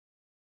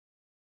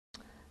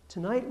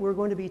Tonight we're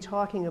going to be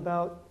talking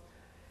about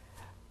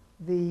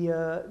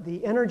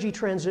the energy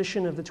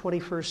transition of the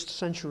 21st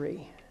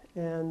century.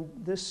 And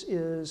this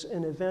is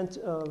an event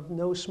of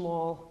no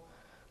small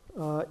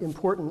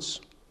importance.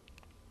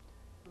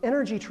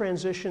 Energy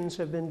transitions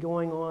have been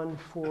going on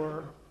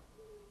for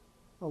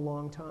a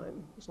long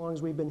time, as long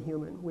as we've been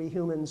human. We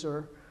humans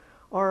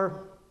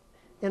are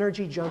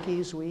energy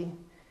junkies.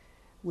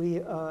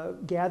 We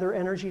gather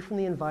energy from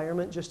the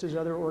environment just as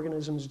other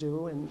organisms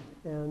do,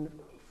 and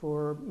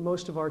for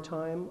most of our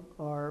time,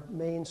 our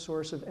main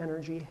source of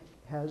energy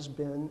has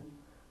been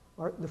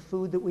the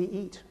food that we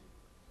eat.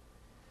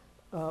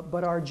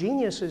 But our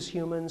genius as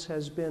humans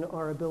has been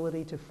our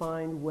ability to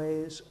find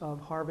ways of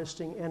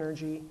harvesting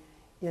energy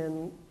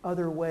in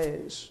other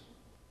ways.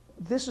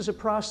 This is a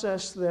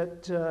process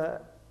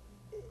that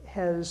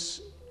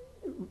has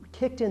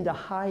kicked into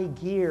high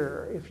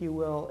gear, if you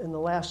will, in the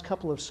last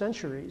couple of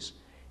centuries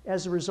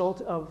as a result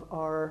of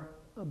our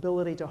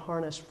ability to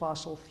harness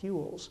fossil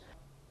fuels.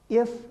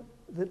 If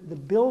the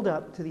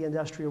build-up to the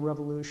Industrial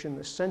Revolution,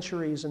 the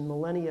centuries and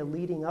millennia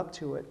leading up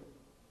to it,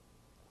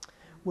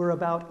 were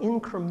about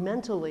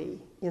incrementally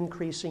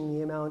increasing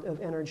the amount of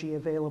energy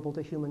available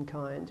to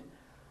humankind,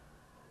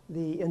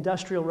 the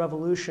Industrial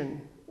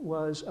Revolution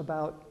was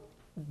about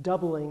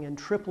doubling and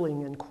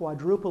tripling and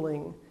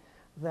quadrupling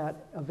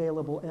that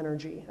available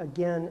energy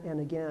again and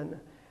again.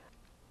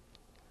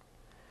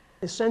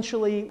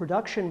 Essentially,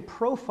 production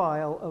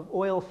profile of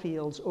oil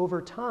fields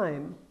over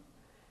time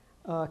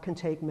can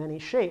take many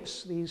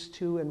shapes. These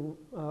two in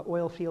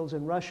oil fields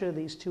in Russia,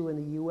 these two in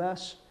the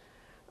US,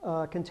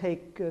 can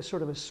take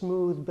sort of a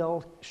smooth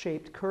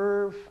bell-shaped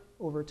curve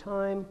over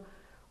time,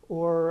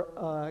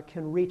 or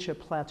can reach a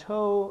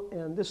plateau.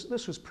 And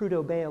this was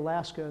Prudhoe Bay,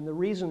 Alaska, and the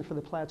reason for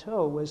the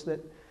plateau was that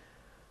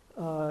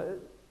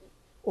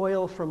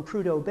oil from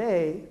Prudhoe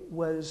Bay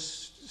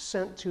was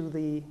sent to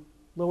the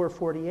lower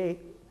 48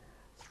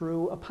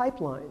 through a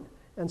pipeline.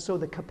 And so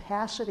the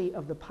capacity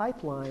of the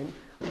pipeline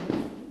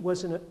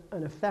was an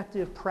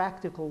effective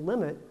practical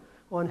limit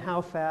on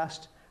how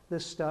fast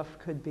this stuff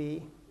could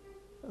be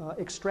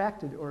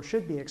extracted or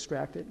should be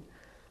extracted.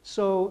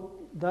 So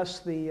thus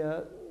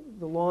the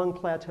long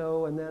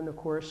plateau, and then of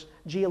course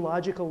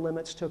geological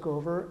limits took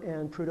over,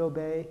 and Prudhoe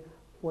Bay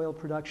oil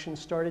production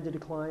started to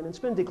decline, and it's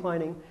been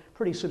declining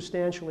pretty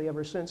substantially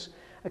ever since.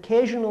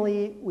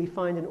 Occasionally we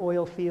find an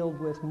oil field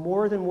with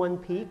more than one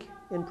peak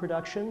in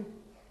production,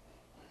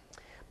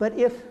 but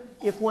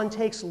if one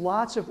takes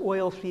lots of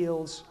oil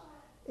fields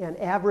and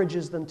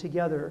averages them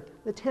together,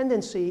 the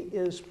tendency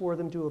is for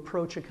them to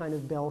approach a kind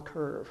of bell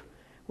curve,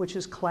 which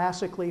is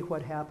classically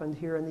what happened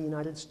here in the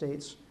United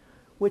States,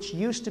 which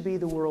used to be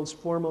the world's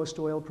foremost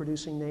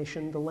oil-producing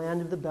nation, the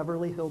land of the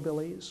Beverly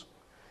Hillbillies.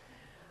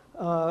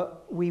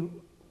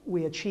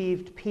 We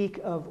achieved peak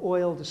of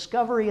oil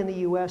discovery in the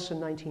US in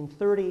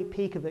 1930,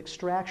 peak of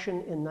extraction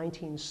in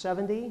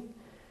 1970,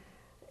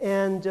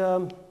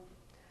 and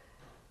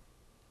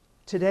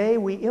today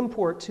we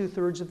import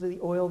 2/3 of the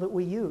oil that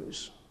we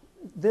use.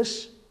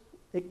 This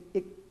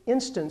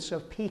instance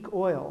of peak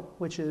oil,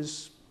 which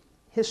is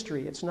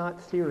history, it's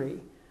not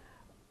theory,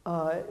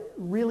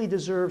 really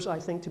deserves, I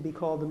think, to be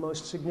called the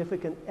most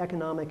significant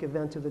economic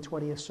event of the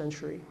 20th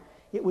century.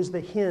 It was the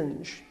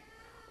hinge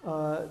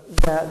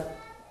that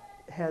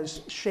has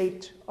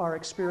shaped our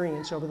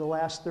experience over the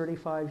last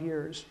 35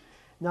 years.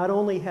 Not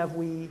only have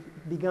we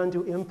begun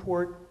to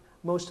import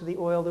most of the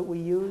oil that we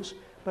use,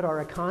 but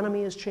our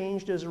economy has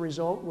changed as a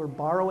result. We're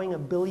borrowing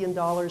 $1 billion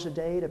a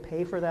day to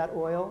pay for that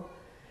oil.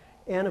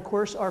 And of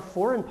course, our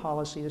foreign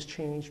policy has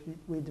changed.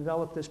 We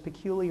developed this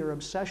peculiar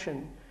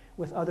obsession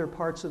with other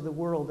parts of the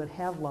world that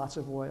have lots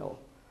of oil.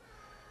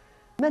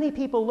 Many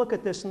people look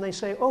at this and they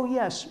say, oh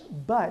yes,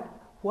 but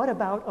what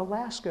about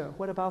Alaska?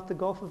 What about the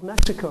Gulf of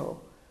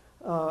Mexico?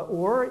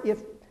 Or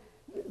if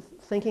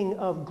thinking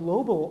of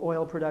global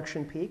oil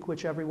production peak,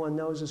 which everyone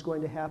knows is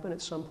going to happen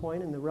at some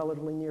point in the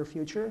relatively near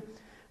future,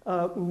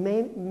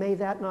 may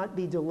that not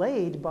be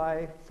delayed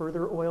by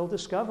further oil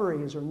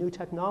discoveries or new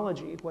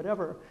technology,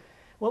 whatever?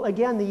 Well,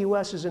 again, the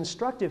US is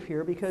instructive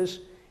here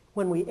because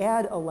when we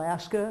add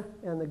Alaska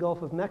and the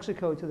Gulf of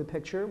Mexico to the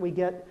picture, we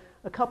get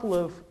a couple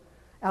of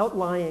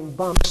outlying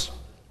bumps.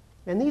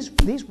 And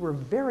these were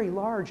very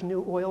large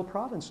new oil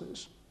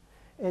provinces.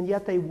 And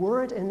yet they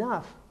weren't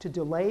enough to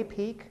delay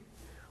peak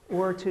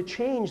or to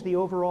change the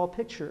overall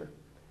picture.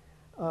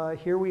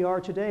 Here we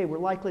are today. We're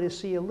likely to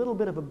see a little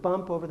bit of a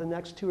bump over the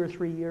next 2 or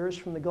 3 years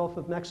from the Gulf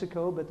of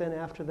Mexico, but then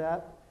after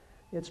that,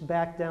 it's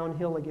back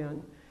downhill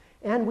again.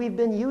 And we've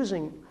been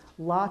using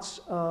lots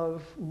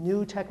of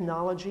new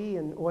technology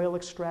in oil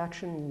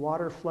extraction,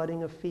 water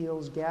flooding of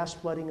fields, gas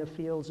flooding of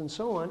fields, and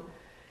so on.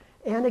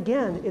 And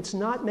again, it's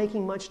not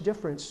making much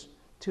difference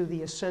to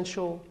the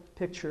essential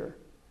picture.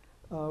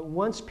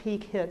 Once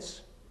peak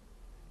hits,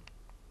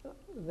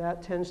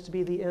 that tends to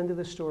be the end of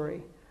the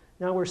story.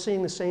 Now we're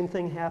seeing the same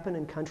thing happen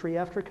in country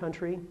after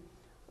country.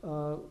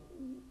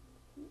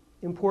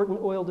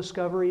 Important oil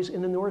discoveries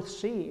in the North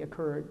Sea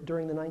occurred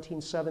during the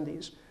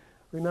 1970s.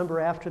 Remember,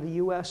 after the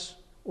US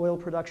oil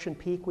production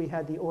peak, we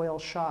had the oil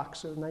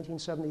shocks of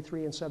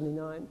 1973 and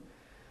 79.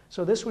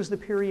 So this was the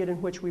period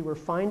in which we were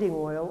finding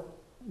oil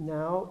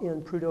now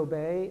in Prudhoe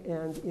Bay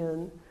and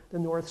in the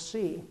North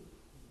Sea.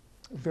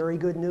 Very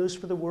good news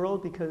for the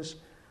world because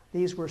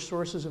these were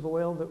sources of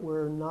oil that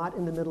were not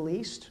in the Middle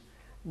East,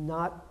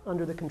 not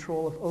under the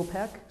control of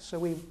OPEC. So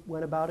we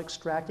went about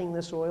extracting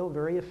this oil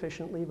very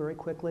efficiently, very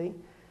quickly,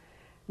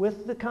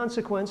 with the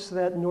consequence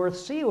that North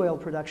Sea oil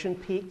production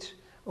peaked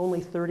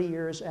only 30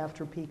 years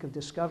after peak of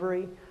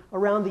discovery,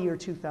 around the year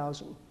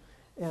 2000.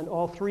 And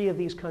all three of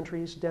these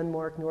countries,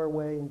 Denmark,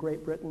 Norway, and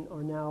Great Britain,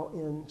 are now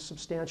in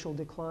substantial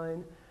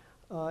decline.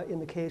 In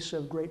the case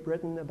of Great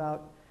Britain,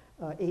 about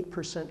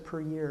 8%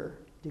 per year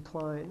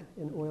decline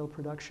in oil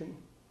production.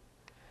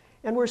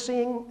 And we're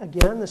seeing,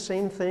 again, the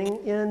same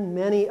thing in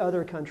many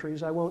other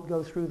countries. I won't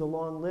go through the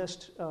long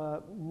list.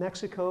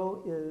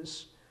 Mexico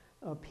is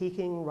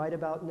peaking right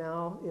about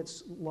now.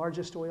 Its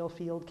largest oil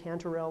field,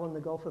 Cantarell in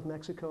the Gulf of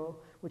Mexico,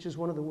 which is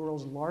one of the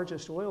world's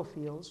largest oil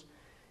fields,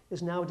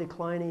 is now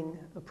declining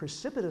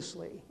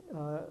precipitously.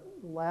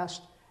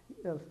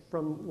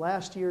 From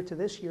last year to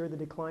this year, the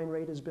decline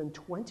rate has been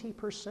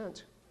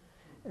 20%.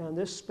 And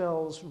this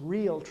spells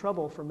real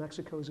trouble for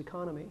Mexico's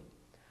economy.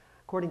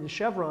 According to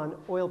Chevron,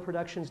 oil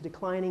production is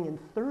declining in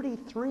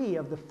 33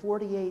 of the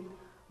 48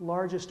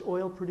 largest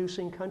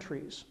oil-producing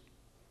countries.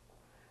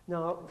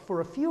 Now,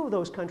 for a few of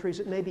those countries,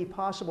 it may be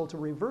possible to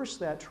reverse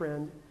that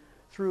trend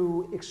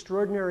through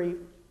extraordinary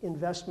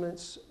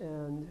investments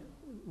and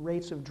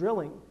rates of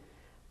drilling.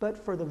 But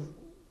for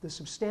the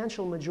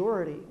substantial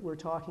majority, we're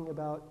talking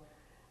about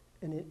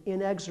an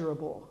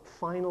inexorable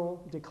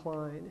final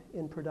decline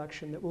in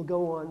production that will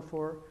go on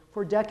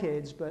for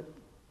decades, but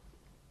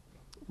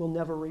will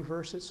never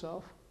reverse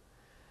itself.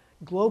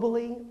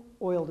 Globally,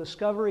 oil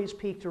discoveries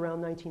peaked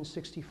around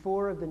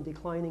 1964, have been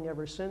declining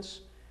ever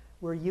since.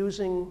 We're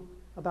using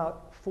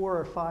about 4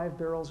 or 5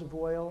 barrels of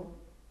oil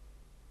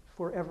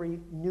for every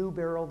new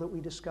barrel that we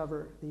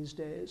discover these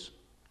days.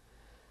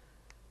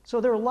 So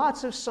there are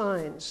lots of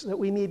signs that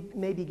we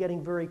may be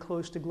getting very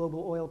close to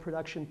global oil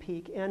production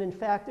peak. And in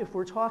fact, if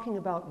we're talking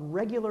about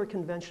regular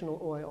conventional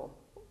oil,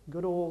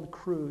 good old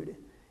crude,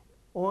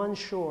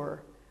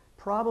 onshore,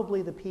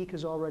 probably the peak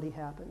has already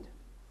happened.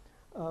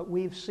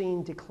 We've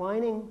seen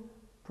declining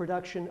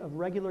production of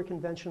regular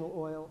conventional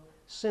oil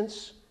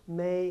since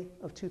May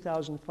of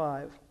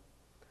 2005.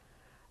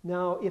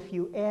 Now, if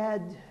you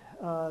add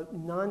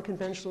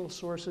non-conventional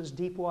sources,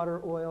 deep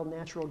water oil,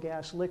 natural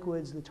gas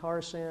liquids, the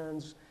tar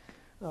sands,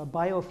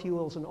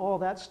 biofuels, and all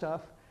that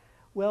stuff,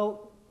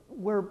 well,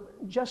 we're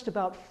just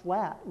about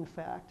flat, in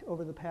fact,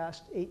 over the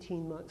past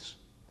 18 months.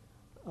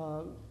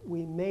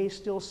 We may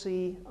still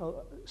see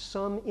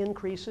some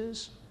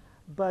increases,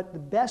 but the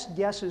best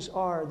guesses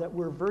are that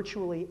we're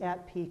virtually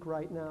at peak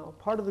right now.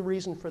 Part of the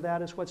reason for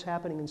that is what's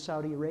happening in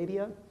Saudi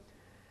Arabia.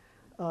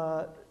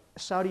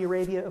 Saudi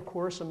Arabia, of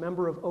course, a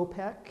member of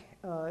OPEC,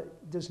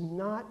 does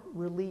not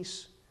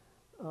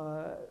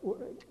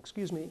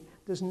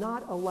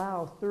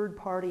allow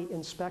third-party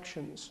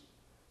inspections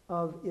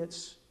of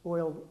its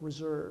oil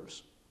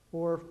reserves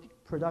or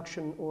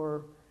production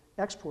or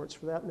exports,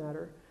 for that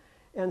matter.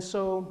 And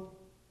so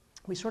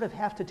we sort of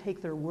have to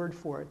take their word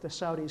for it. The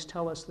Saudis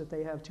tell us that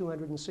they have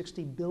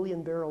 260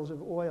 billion barrels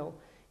of oil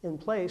in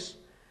place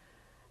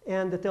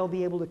and that they'll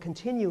be able to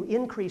continue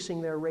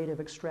increasing their rate of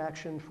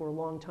extraction for a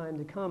long time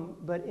to come.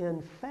 But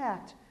in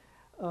fact,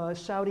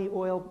 Saudi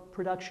oil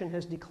production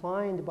has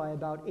declined by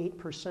about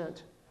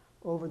 8%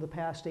 over the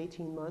past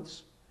 18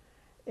 months.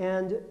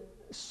 And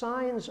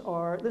signs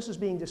are, this is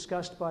being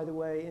discussed, by the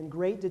way, in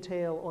great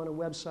detail on a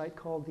website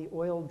called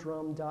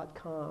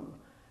theoildrum.com.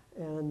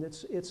 And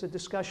it's a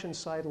discussion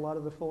site. A lot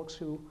of the folks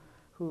who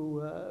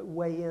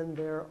weigh in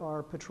there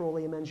are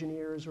petroleum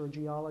engineers or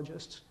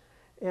geologists.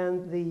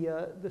 And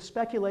the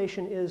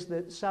speculation is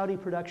that Saudi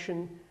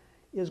production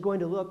is going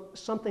to look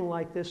something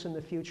like this in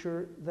the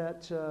future,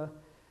 that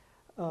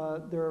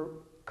there are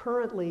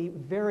currently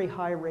very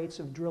high rates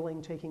of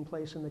drilling taking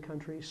place in the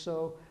country.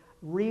 So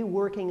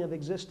reworking of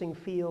existing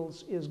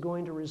fields is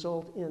going to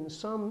result in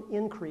some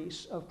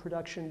increase of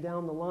production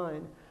down the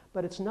line,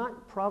 but it's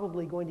not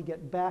probably going to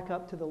get back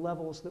up to the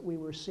levels that we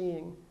were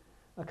seeing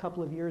a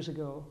couple of years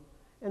ago.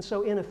 And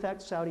so in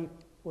effect, Saudi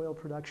oil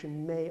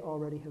production may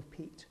already have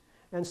peaked.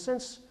 And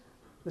since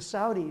the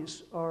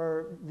Saudis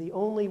are the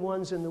only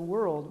ones in the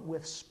world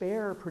with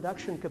spare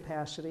production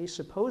capacity,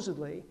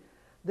 supposedly,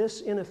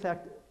 this in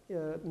effect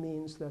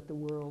means that the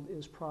world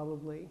is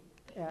probably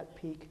at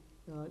peak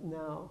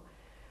now.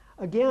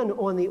 Again,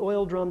 on the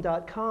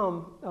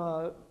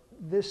oildrum.com,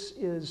 this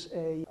is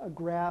a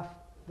graph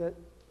that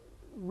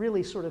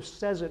really sort of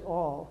says it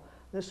all.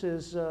 This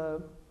is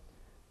the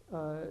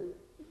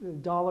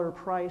dollar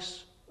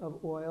price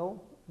of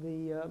oil.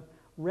 The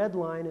red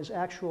line is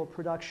actual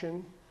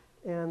production,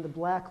 and the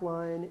black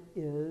line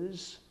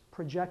is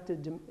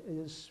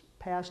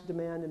past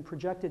demand and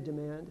projected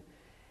demand.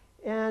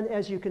 And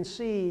as you can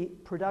see,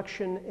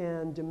 production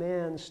and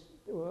demand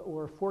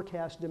or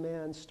forecast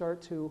demand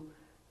start to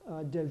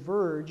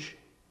diverge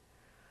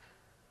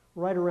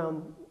right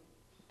around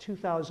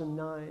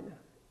 2009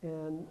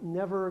 and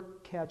never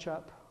catch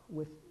up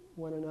with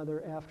one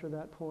another after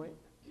that point.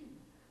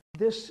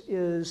 This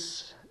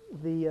is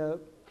the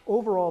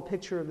overall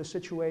picture of the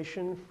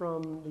situation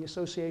from the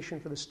Association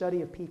for the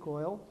Study of Peak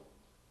Oil,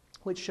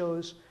 which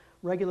shows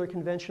regular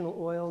conventional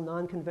oil,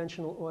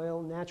 non-conventional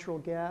oil, natural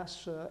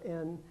gas,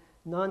 and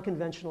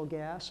non-conventional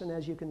gas. And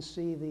as you can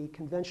see, the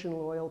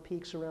conventional oil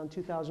peaks around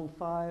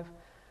 2005,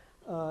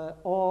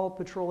 all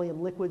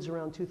petroleum liquids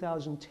around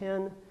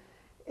 2010.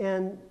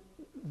 And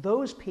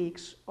those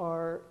peaks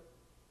are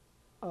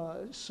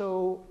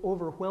so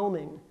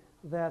overwhelming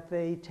that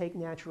they take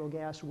natural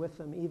gas with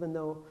them, even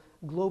though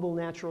global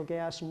natural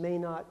gas may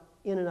not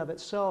in and of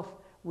itself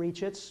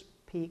reach its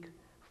peak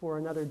for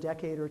another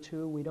decade or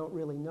two. We don't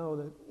really know.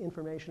 The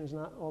information is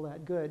not all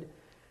that good.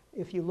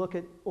 If you look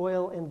at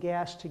oil and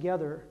gas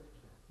together,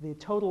 the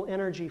total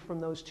energy from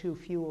those two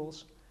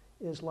fuels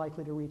is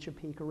likely to reach a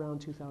peak around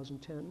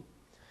 2010.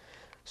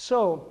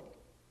 So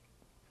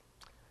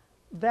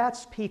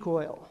that's peak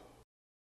oil.